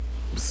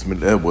بسم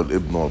الآب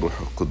والابن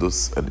والروح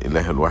القدس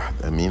الإله الواحد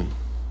أمين.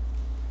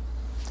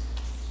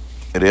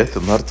 قراءات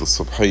النهاردة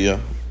الصبحية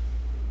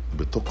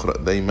بتقرأ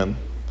دايما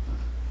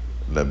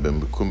لما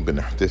بنكون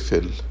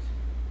بنحتفل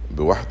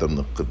بواحدة من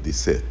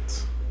القديسات،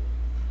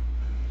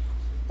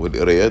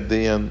 والقراءات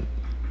دي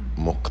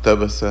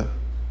مقتبسة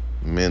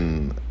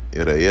من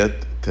قراءات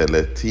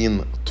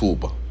 30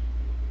 طوبة.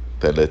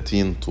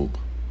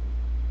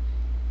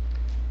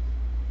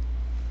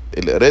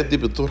 القراءات دي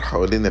بتدور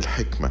حوالين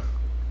الحكمة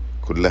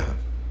كلها،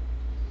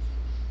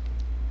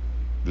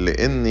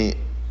 لأن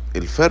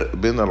الفرق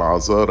بين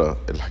العذارى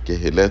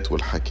الكاهلات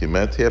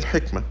والحكيمات هي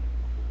الحكمة.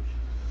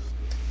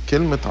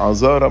 كلمة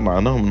عذارى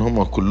معناهم ان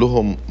هم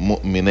كلهم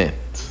مؤمنات،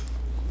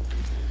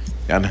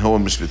 يعني هو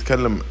مش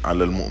بيتكلم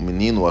على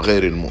المؤمنين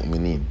وغير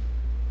المؤمنين،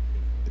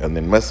 يعني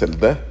المثل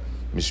ده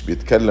مش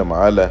بيتكلم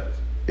على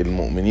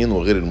المؤمنين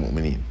وغير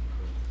المؤمنين،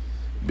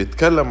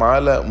 بيتكلم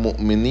على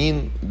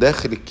مؤمنين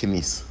داخل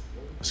الكنيسة،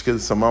 مش كده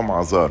سماهم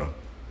عذارى،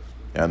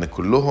 يعني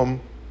كلهم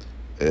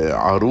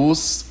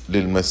عروس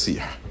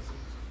للمسيح.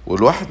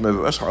 والواحد ما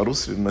بيبقاش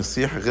عروس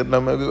للمسيح غير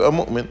لما بيبقى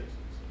مؤمن.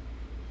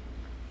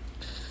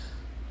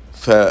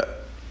 فقال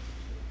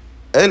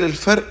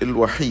الفرق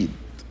الوحيد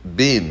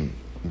بين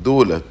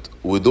دولت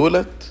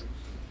ودولت،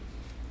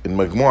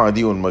 المجموعة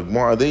دي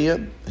والمجموعة دي،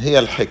 هي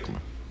الحكمة.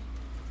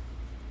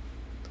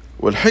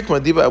 والحكمة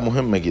دي بقى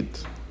مهمة جدا.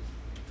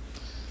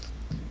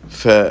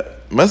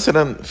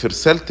 فمثلا في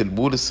رسالة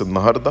البولس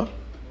النهاردة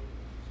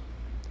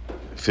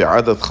في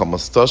عدد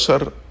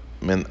 15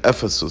 من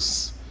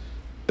أفسس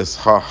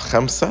إصحاح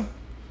 5،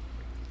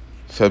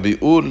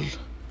 فبيقول: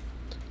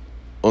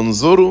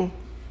 انظروا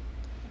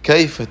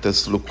كيف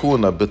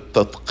تسلكون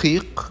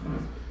بالتدقيق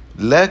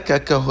لا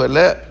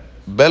ككهلاء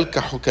بل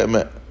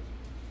كحكماء.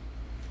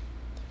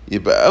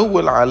 يبقى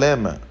أول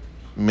علامة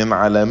من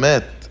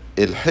علامات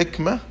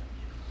الحكمة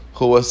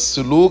هو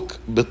السلوك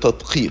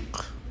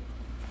بتدقيق،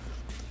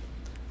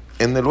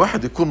 إن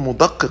الواحد يكون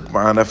مدقق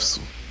مع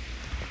نفسه.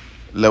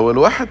 لو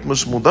الواحد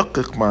مش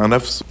مدقق مع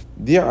نفسه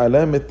دي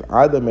علامة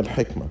عدم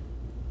الحكمة.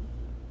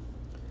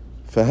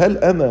 فهل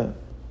أنا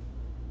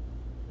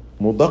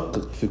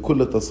مدقق في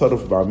كل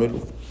تصرف بعمله؟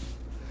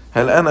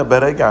 هل أنا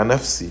براجع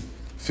نفسي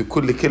في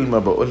كل كلمة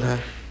بقولها؟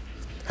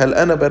 هل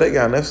أنا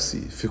براجع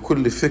نفسي في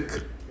كل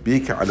فكر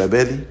بيجي على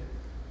بالي؟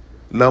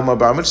 لو ما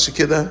بعملش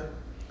كده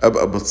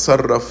أبقى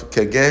بتصرف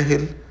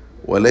كجاهل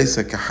وليس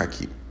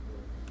كحكيم.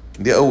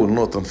 دي أول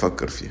نقطة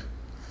نفكر فيها.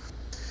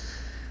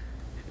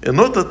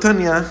 النقطة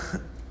الثانية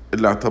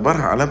اللي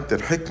اعتبرها علامة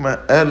الحكمة،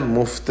 قال: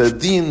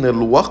 مفتدين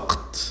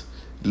الوقت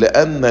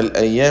لأن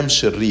الأيام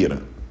شريرة.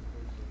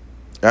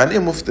 يعني إيه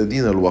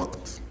مفتدين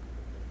الوقت؟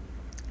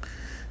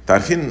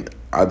 تعرفين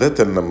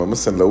عادة لما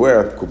مثلا لو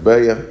وقعت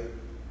كوباية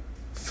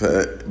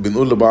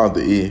فبنقول لبعض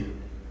إيه؟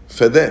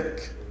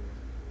 فداك.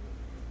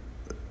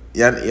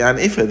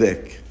 يعني إيه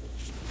فداك؟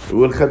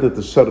 يقول خدت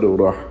الشر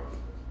وراحت.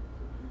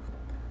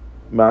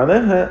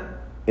 معناها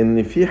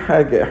إن في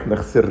حاجة إحنا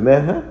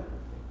خسرناها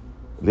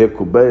اللي هي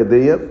الكوباية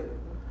دي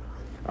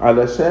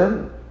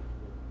علشان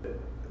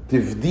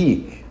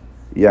تفديك،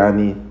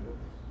 يعني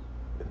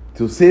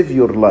to save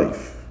your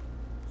life.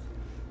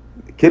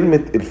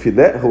 كلمة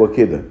الفداء هو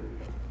كده: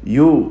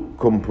 you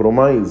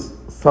compromise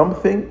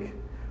something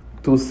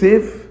to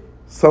save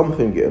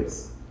something else.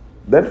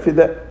 ده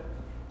الفداء.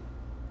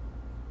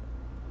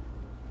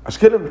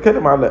 عشان كده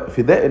بنتكلم على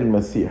فداء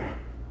المسيح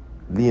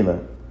لينا.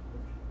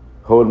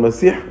 هو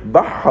المسيح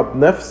ضحى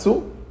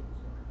بنفسه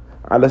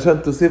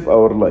علشان to save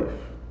our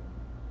life.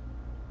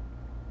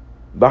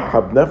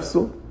 ضحى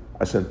بنفسه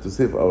عشان to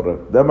save our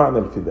life. ده معنى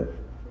الفداء.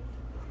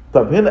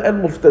 طب هنا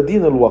قال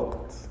مفتدين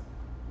الوقت.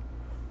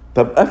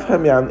 طب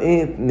أفهم يعني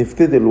إيه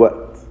نفتدي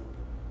الوقت؟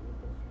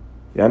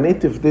 يعني إيه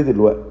تفتدي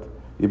الوقت؟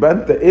 يبقى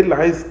أنت إيه اللي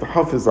عايز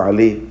تحافظ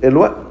عليه؟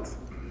 الوقت.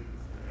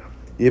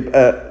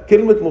 يبقى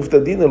كلمة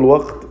مفتدين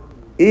الوقت،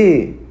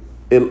 إيه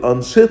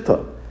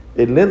الأنشطة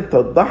اللي أنت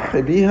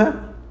تضحي بيها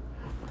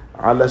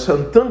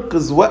علشان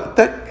تنقذ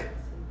وقتك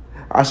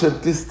عشان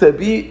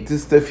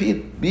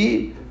تستفيد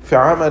بيه في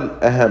عمل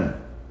أهم.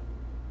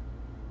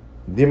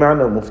 دي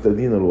معنى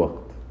مفتدين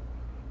الوقت.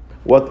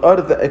 What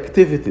are the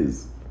activities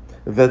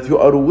that you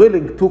are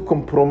willing to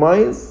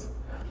compromise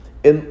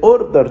in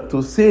order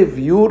to save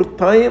your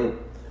time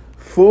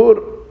for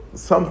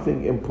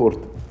something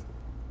important?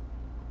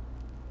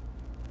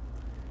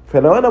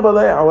 فلو أنا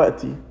بضيع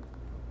وقتي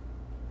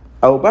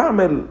أو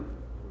بعمل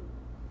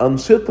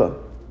أنشطة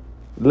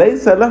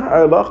ليس لها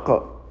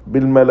علاقة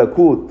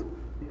بالملكوت،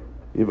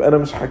 يبقى أنا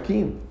مش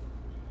حكيم.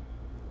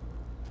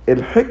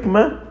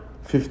 الحكمة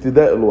في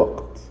افتداء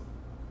الوقت.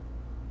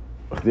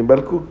 واخدين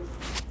بالكم؟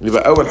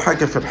 يبقى أول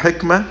حاجة في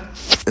الحكمة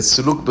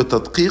السلوك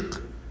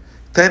بتدقيق.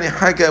 تاني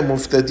حاجة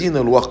مفتدين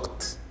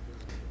الوقت.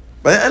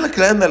 بعدين قالك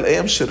لأن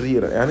الأيام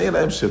شريرة. يعني إيه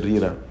الأيام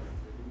شريرة؟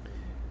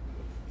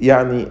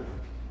 يعني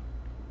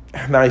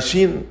إحنا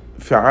عايشين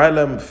في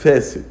عالم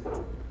فاسد،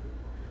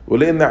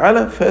 ولأن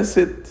عالم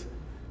فاسد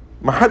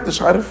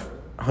محدش عارف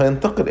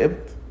هينتقل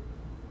إمتى.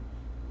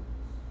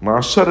 مع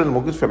الشر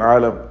الموجود في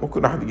العالم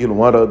ممكن واحد يجيله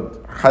مرض،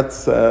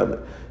 حادثة.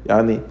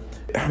 يعني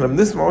إحنا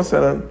بنسمع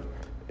مثلا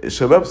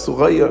شباب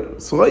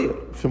صغير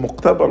في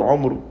مقتبل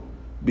عمره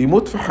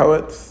بيموت في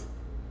حوادث.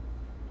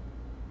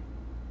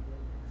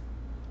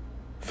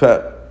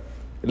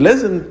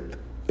 فلازم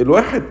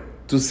الواحد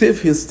to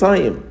save his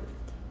time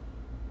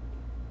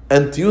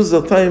and to use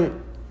the time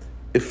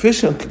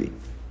efficiently,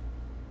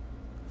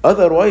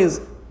 otherwise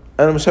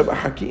أنا مش هبقى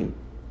حكيم.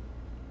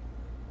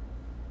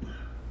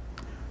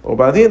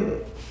 وبعدين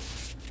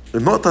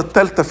النقطة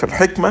الثالثة في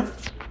الحكمة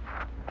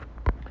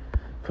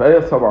في آية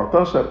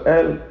 17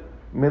 قال: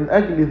 من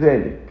أجل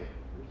ذلك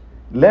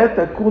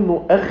لا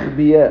تكونوا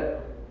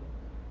أغبياء.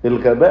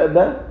 الغباء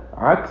ده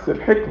عكس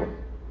الحكمة.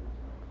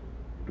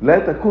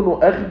 لا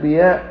تكونوا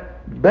أغبياء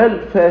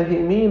بل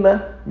فاهمين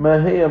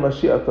ما هي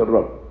مشيئة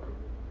الرب.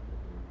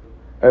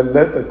 قال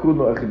لا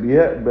تكونوا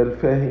أغبياء بل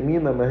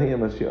فاهمين ما هي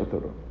مشيئة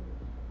الرب.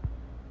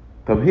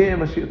 طب هي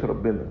مشيئة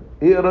ربنا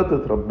ايه؟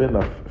 إرادة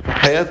ربنا في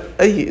حياة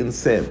أي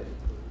إنسان.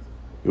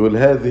 يقول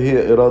هذه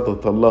هي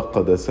إرادة الله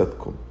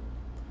قداستكم.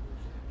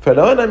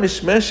 فلو أنا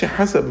مش ماشي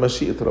حسب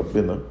مشيئة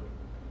ربنا،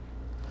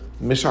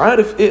 مش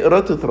عارف ايه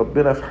إرادة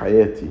ربنا في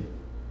حياتي،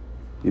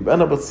 يبقى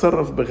أنا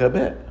بتصرف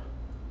بغباء،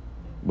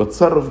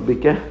 بتصرف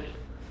بجهل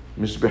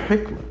مش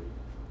بحكمة.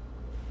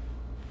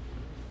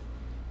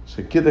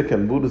 عشان كده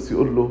كان بولس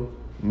يقول له: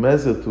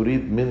 ماذا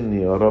تريد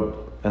مني يا رب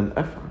أن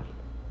أفعل؟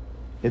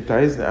 أنت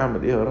عايزني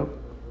أعمل إيه يا رب؟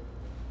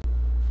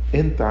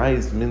 أنت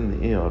عايز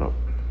مني إيه يا رب؟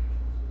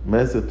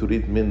 ماذا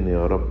تريد مني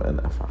يا رب أن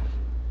أفعل؟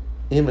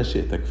 إيه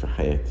مشيئتك في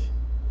حياتي؟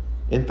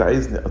 أنت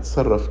عايزني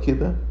أتصرف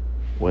كده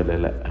ولا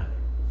لأ؟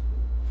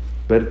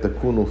 بل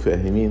تكونوا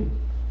فاهمين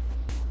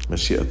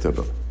مشيئة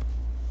الرب.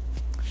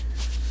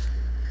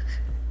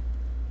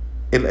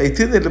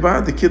 الآيتين اللي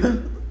بعد كده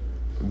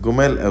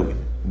جمال قوي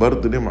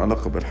برضو ليهم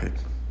علاقة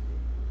بالحكمة.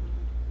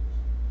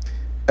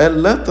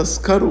 قال: لا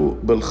تسكروا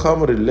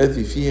بالخمر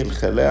الذي فيه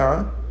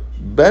الخلاعة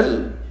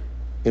بل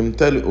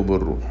امتلئوا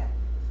بالروح.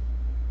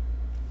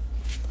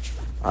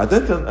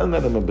 عادة أنا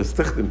لما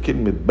بستخدم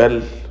كلمة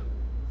بل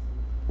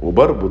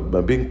وبربط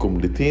ما بين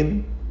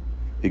جملتين،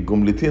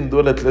 الجملتين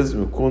دولت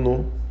لازم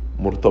يكونوا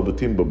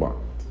مرتبطين ببعض.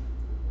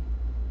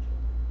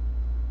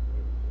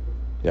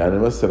 يعني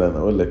مثلا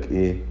أقول لك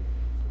إيه؟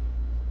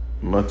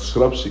 ما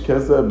تشربش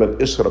كذا بل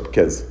اشرب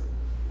كذا.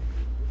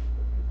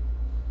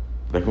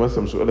 لكن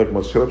مثلا مش أقول لك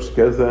ما تشربش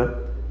كذا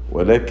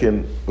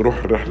ولكن روح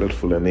الرحلة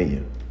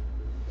الفلانية.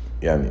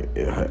 يعني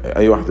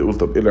أي واحد يقول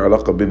طب إيه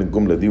العلاقة بين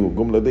الجملة دي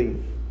والجملة دي؟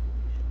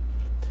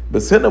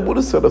 بس هنا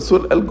بولس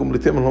الرسول قال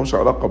جملتين ما لهمش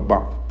علاقة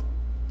ببعض.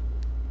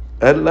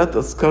 قال: لا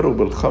تسكروا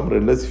بالخمر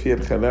الذي فيه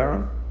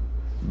الخلاعة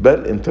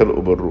بل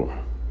امتلئوا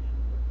بالروح.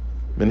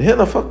 من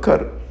هنا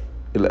فكر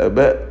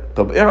الآباء: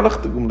 طب إيه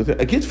علاقة الجملتين؟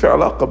 أكيد في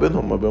علاقة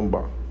بينهم ما بين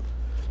بعض.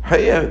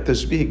 حقيقة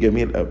تشبيه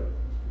جميل قوي.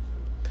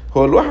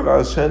 هو الواحد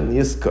عشان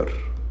يسكر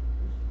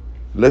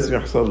لازم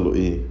يحصل له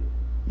إيه؟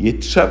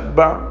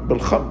 يتشبع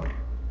بالخمر.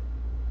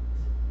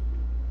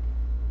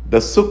 ده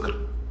السكر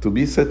to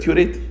be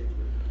saturated.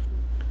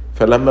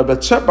 فلما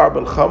بتشبع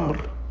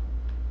بالخمر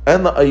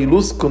أنا I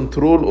lose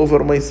control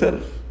over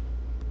myself.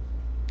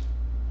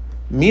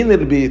 مين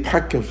اللي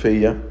بيتحكم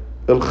فيا؟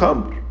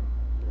 الخمر.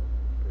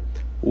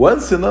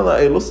 وانس ان انا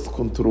I lost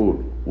control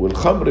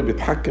والخمر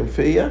بيتحكم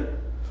فيا،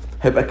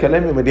 هيبقى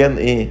كلامي مليان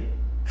ايه؟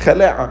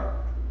 خلاعة.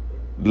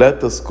 لا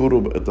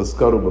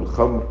تسكروا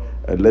بالخمر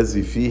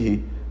الذي فيه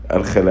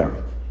الخلاعة.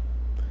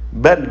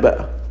 بل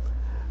بقى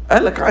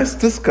قالك عايز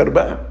تسكر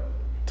بقى،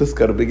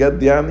 تسكر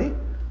بجد يعني،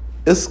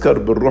 اسكر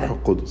بالروح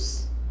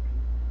القدس.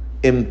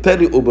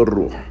 امتلئوا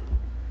بالروح،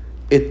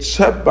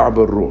 اتشبع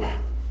بالروح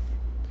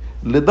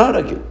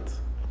لدرجة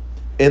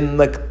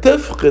انك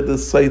تفقد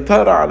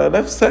السيطرة على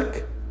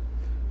نفسك.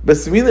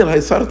 بس مين اللي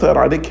هيسيطر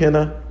عليك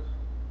هنا؟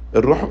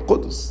 الروح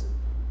القدس.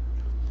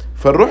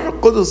 فالروح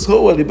القدس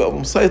هو اللي بقى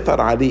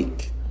مسيطر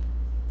عليك.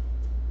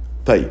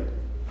 طيب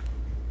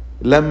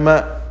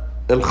لما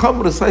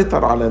الخمر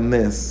سيطر على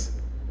الناس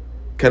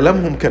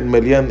كلامهم كان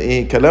مليان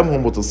ايه؟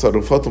 كلامهم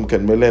وتصرفاتهم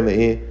كان مليان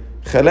ايه؟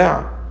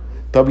 خلاعة.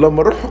 طب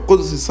لما الروح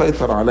القدس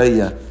يسيطر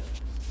عليا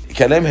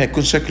كلامي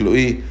هيكون شكله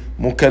ايه؟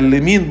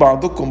 مكلمين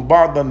بعضكم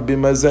بعضا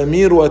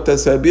بمزامير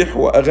وتسابيح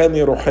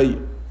واغاني روحية.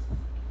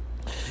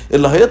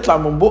 اللي هيطلع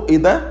من بقي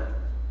ده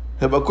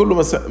هيبقى كله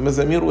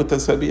مزامير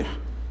وتسابيح.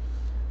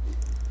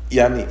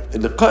 يعني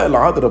لقاء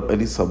العذراء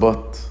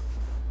بأليصابات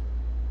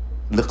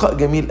لقاء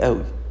جميل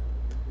قوي.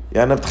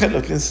 يعني بتخيل لو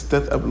 2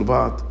 ستات قبل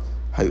بعض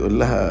هيقول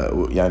لها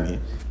يعني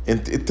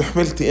انت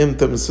حملتي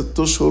امتى؟ من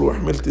 6 اشهر.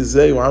 وحملتي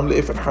ازاي؟ وعامله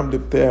ايه في الحمل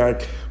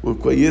بتاعك؟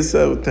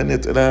 وكويسه. والتانيه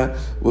تقول لها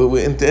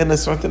وانت انا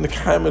سمعت انك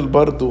حامل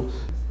برضو.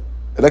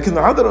 لكن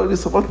العذراء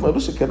واليصابات ما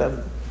قالوش الكلام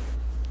ده.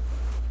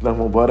 لا،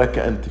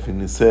 مباركه انت في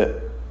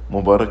النساء،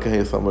 مباركه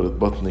هي ثمره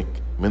بطنك،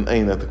 من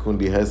اين تكون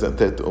لي هذا ان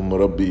تاتي ام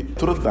ربي.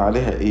 ترد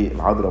عليها ايه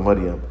العذراء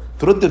مريم؟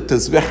 ترد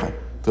بتسبيحها،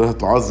 تقول لها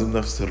تعظم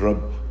نفس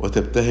الرب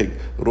وتبتهج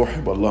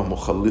روحي بالله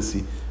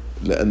مخلصي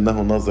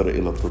لانه نظر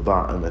الى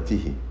اتضاع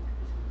امته.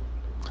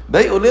 ده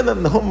يقول لنا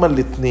ان هما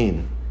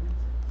الاتنين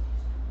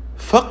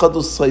فقدوا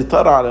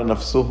السيطرة على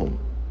نفسهم.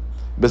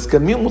 بس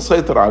كان مين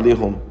مسيطر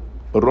عليهم؟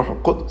 الروح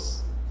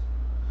القدس.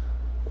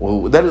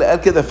 وده اللي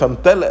قال كده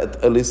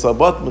فامتلأت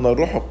اليصابات من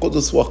الروح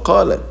القدس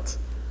وقالت.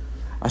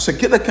 عشان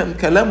كده كان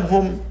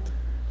كلامهم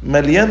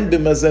مليان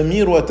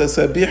بمزامير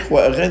وتسابيح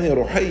وأغاني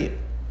روحية.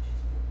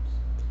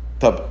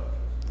 طب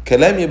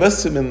كلامي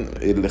بس من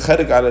اللي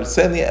خارج على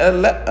لساني؟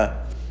 قال لأ،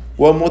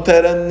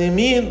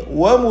 ومترنمين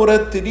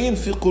ومرتلين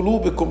في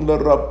قلوبكم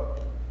للرب.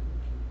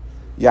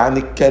 يعني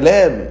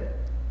الكلام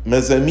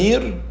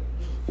مزامير،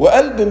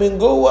 وقلب من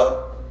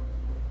جوه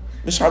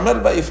مش عمال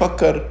بقى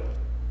يفكر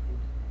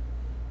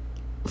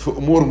في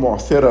أمور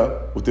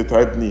معثرة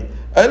وتتعبني،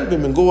 قلب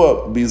من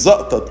جوه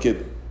بيزقطط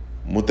كده.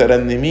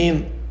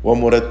 مترنمين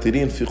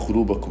ومرتلين في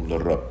قلوبكم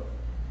للرب،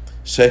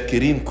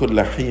 شاكرين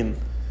كل حين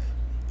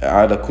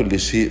على كل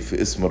شيء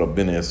في اسم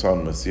ربنا يسوع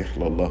المسيح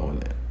لله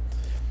والآن.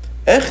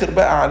 آخر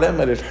بقى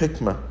علامة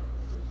للحكمة،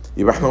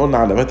 يبقى احنا قلنا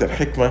علامات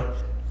الحكمة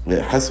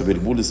حسب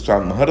البولس بتاع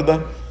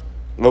النهاردة.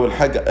 أول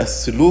حاجة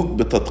السلوك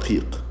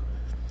بتدقيق.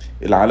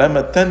 العلامة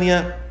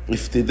الثانية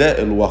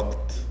افتداء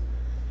الوقت.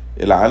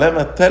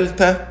 العلامة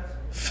الثالثة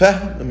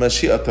فهم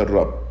مشيئة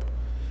الرب.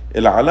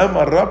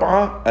 العلامة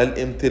الرابعة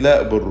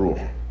الامتلاء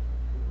بالروح.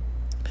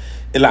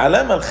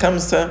 العلامة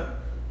الخامسة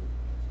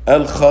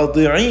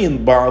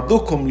الخاضعين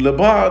بعضكم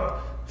لبعض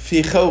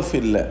في خوف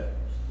الله.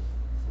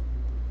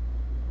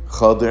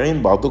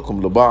 خاضعين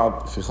بعضكم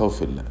لبعض في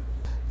خوف الله.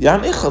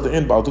 يعني ايه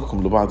خاضعين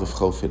بعضكم لبعض في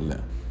خوف الله؟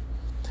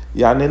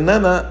 يعني ان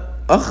انا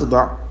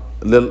اخضع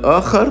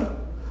للآخر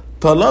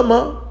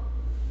طالما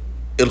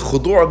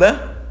الخضوع ده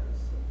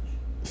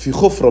في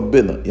خوف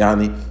ربنا،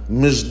 يعني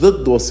مش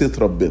ضد وصية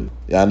ربنا.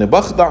 يعني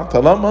بخضع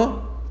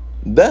طالما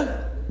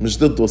ده مش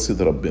ضد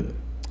وصية ربنا.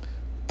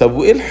 طب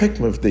وايه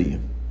الحكمة في دي؟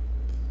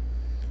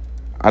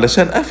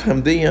 علشان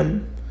افهم دي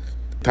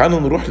تعالوا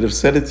نروح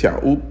لرسالة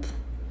يعقوب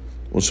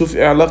ونشوف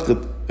ايه علاقة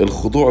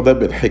الخضوع ده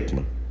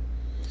بالحكمة.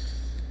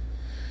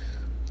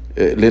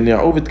 لان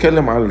يعقوب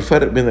اتكلم على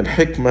الفرق بين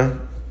الحكمة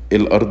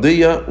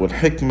الأرضية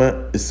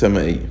والحكمة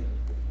السمائية.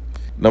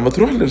 لما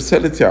تروح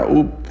لرسالة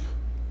يعقوب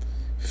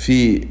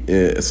في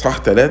إصحاح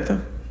 3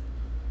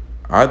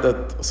 عدد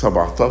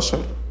 17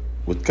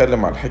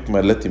 واتكلم على الحكمة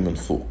التي من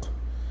فوق،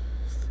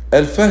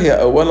 قال فهي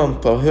أولا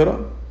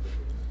طاهرة،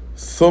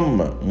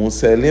 ثم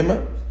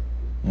مسالمة،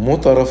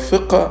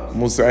 مترفقة،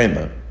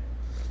 مذعنة.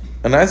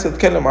 أنا عايز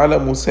أتكلم على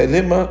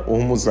مسالمة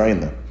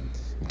ومذعنة.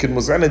 يمكن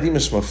مذعنة دي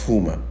مش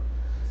مفهومة،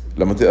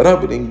 لما تقراها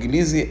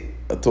بالإنجليزي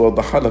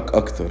توضحها لك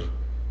أكتر.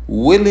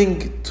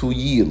 willing to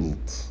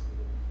yield.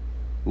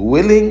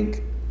 willing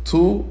to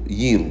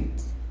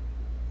yield.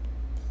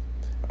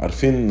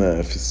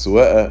 عارفين في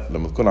السواقة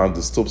لما تكون عند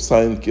ستوب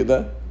ساين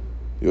كده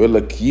يقول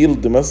لك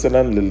ييلد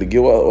مثلا للي جه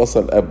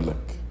وصل قبلك،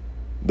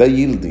 ده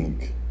ييلدينج.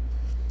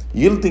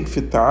 ييلدينج في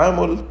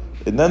التعامل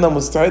ان انا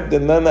مستعد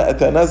ان انا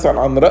اتنازل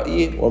عن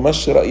رأيي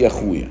ومشي رأي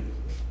اخويا،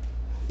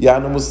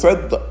 يعني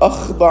مستعد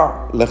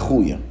اخضع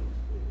لاخويا،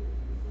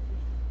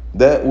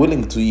 ده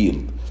willing to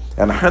yield.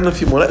 يعني احيانا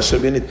في مناقشة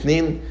بين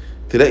اتنين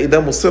تلاقي ده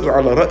مصر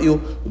على رأيه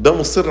وده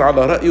مصر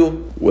على رأيه،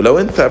 ولو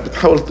انت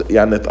بتحاول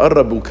يعني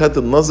تقرب وجهات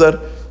النظر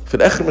في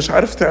الاخر مش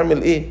عارف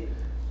تعمل ايه.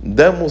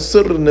 ده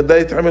مصر ان ده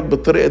يتعمل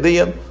بالطريقة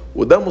دي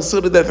وده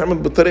مصر ده يتعمل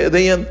بالطريقة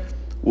دي،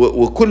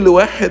 وكل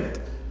واحد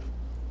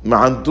ما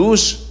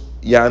عندوش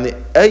يعني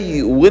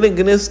اي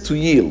willingness to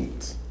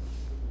yield،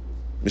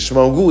 مش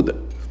موجودة.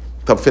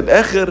 طب في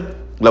الاخر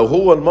لو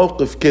هو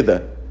الموقف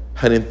كده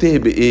هننتهي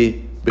بايه؟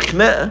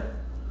 بخناقة.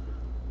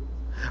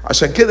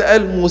 عشان كده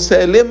قال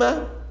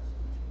مسالمة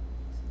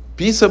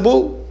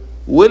peaceable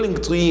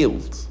willing to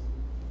yield،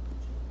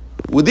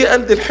 ودي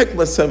قلد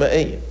الحكمة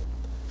السمائية.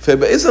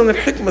 فيبقى إذن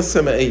الحكمة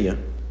السمائية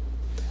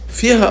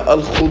فيها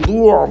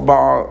الخضوع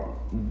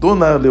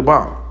بعضنا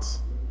لبعض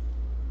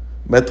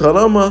ما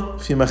طالما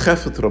في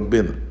مخافة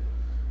ربنا.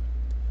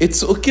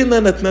 it's okay ان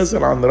انا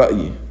اتنازل عن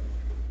رأيي،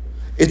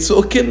 it's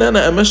okay ان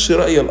انا امشي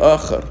رأي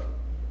الآخر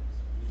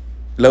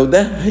لو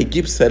ده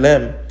هيجيب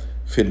سلام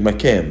في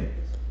المكان.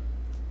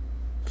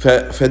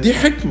 فدي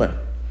حكمة.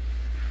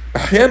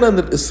 احيانا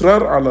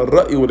الاصرار على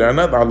الرأي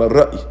والعناد على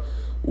الرأي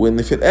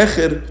وان في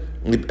الاخر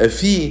يبقى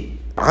فيه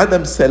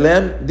عدم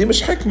سلام، دي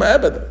مش حكمة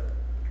ابدا.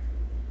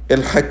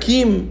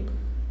 الحكيم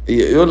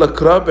يقول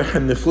لك رابح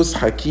النفوس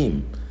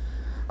حكيم.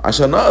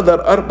 عشان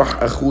اقدر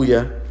اربح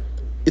اخويا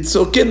it's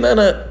okay ان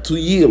انا to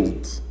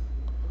yield.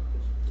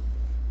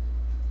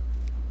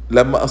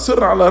 لما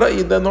اصر على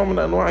رأيي ده نوع من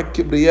انواع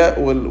الكبرياء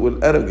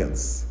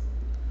والارجنس.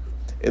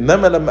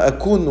 انما لما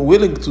اكون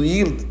willing to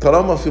yield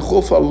طالما في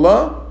خوف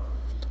الله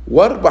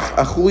واربح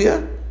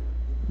اخويا،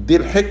 دي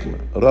الحكمة،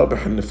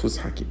 رابح النفوس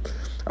حكيم.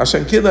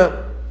 عشان كده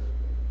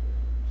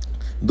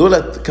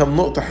دولت كم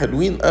نقطة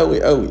حلوين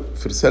قوي قوي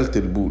في رسالة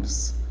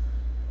البولس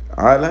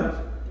على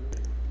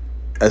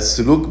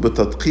السلوك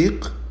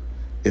بتدقيق،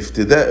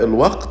 افتداء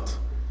الوقت،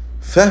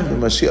 فهم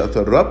مشيئة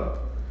الرب،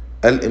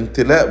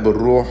 الامتلاء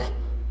بالروح،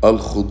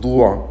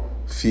 الخضوع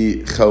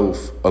في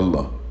خوف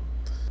الله.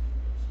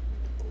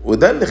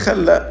 وده اللي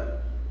خلى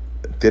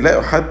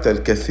تلاقوا حتى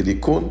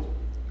الكاثوليكون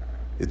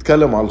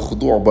يتكلم على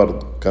الخضوع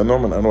برضه كنوع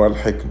من انواع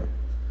الحكمة.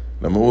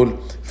 لما أقول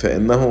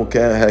فإنه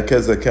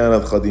هكذا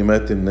كانت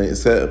قديمات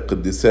النساء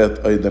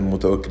القديسات أيضا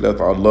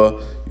متوكلات على الله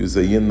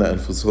يزين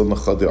أنفسهن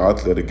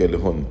خاضعات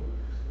لرجالهن.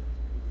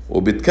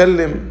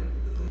 وبيتكلم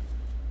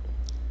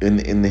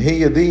إن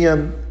هي دي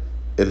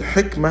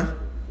الحكمة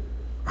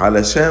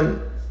علشان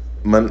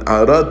من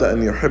أراد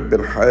أن يحب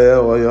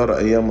الحياة ويرى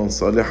أياما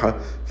صالحة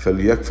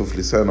فليكفف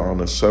لسانه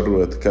عن الشر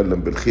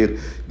ويتكلم بالخير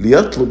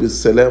ليطلب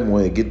السلام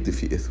ويجد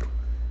في إثره،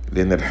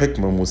 لأن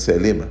الحكمة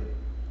مسالمة.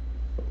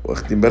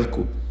 واخدين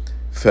بالكم؟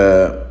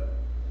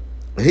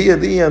 فهي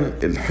دي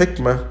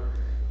الحكمة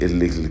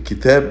اللي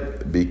الكتاب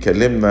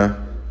بيكلمنا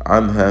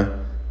عنها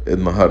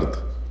النهاردة.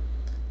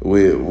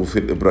 وفي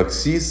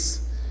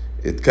الإبراكسيس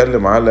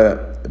اتكلم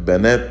على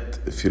بنات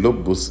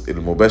فيلبس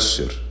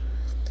المبشر،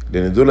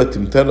 لأن دول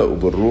امتلأوا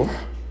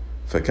بالروح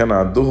فكان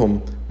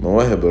عندهم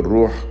مواهب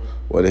الروح،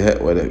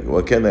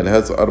 وكان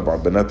لهذا 4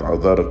 بنات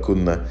عذارى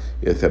كنا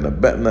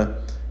يتنبأنا.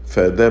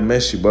 فده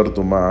ماشي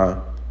برضو مع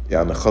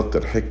يعني خط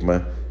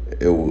الحكمة.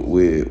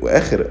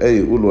 وآخر آية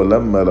يقول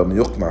ولما لم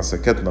يقنع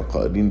سكتنا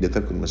قائلين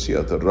لتكن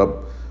مشيئة الرب.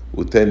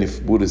 وتاني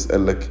في بولس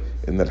قال لك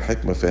إن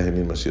الحكمة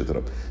فاهمين مشيئة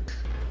الرب.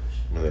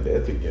 من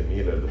الآيات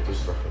الجميلة اللي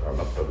بتشرح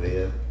العلاقة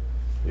دي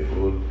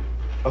يقول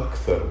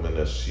أكثر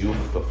من الشيوخ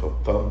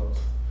تفطنت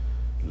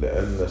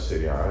لأن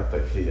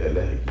شريعتك هي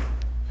لهجي،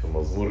 في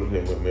مزمور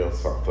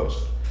 119.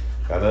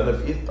 يعني أنا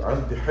بقيت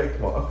عندي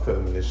حكمة أكثر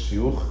من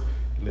الشيوخ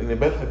لأن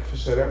بلهج في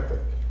شريعتك.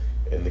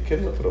 إن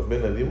كلمة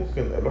ربنا دي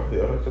ممكن الواحد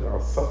يقراها كده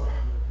على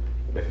السطح،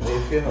 لكن هي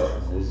فيها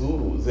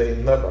جذور زي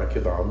النبع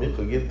كده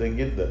عميقة جدا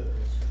جدا.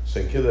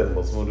 عشان كده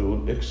المزمور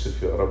يقول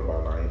اكشف يا رب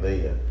عن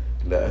عيني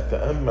لا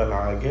أتأمل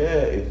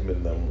عجائب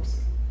من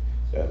ناموسك.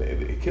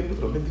 يعني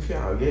كلمة ربنا دي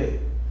فيها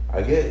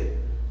عجائب،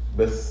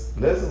 بس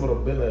لازم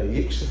ربنا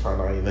يكشف عن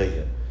عيني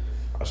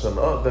عشان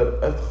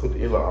أقدر أدخل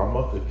إلى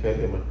أعماق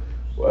الكلمة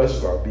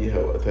وأشبع بيها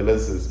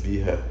وأتلذذ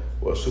بيها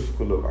وأشوف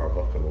كل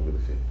الأعماق الموجودة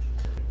فيها.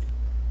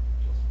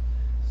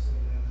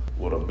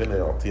 وربنا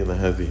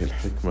يعطينا هذه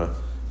الحكمة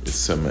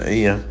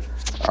السمائية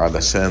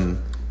علشان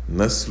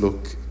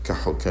نسلك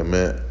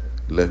كحكماء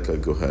لا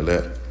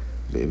كجهلاء.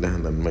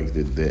 لإلهنا المجد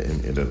الدائم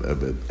إلى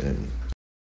الأبد آمين.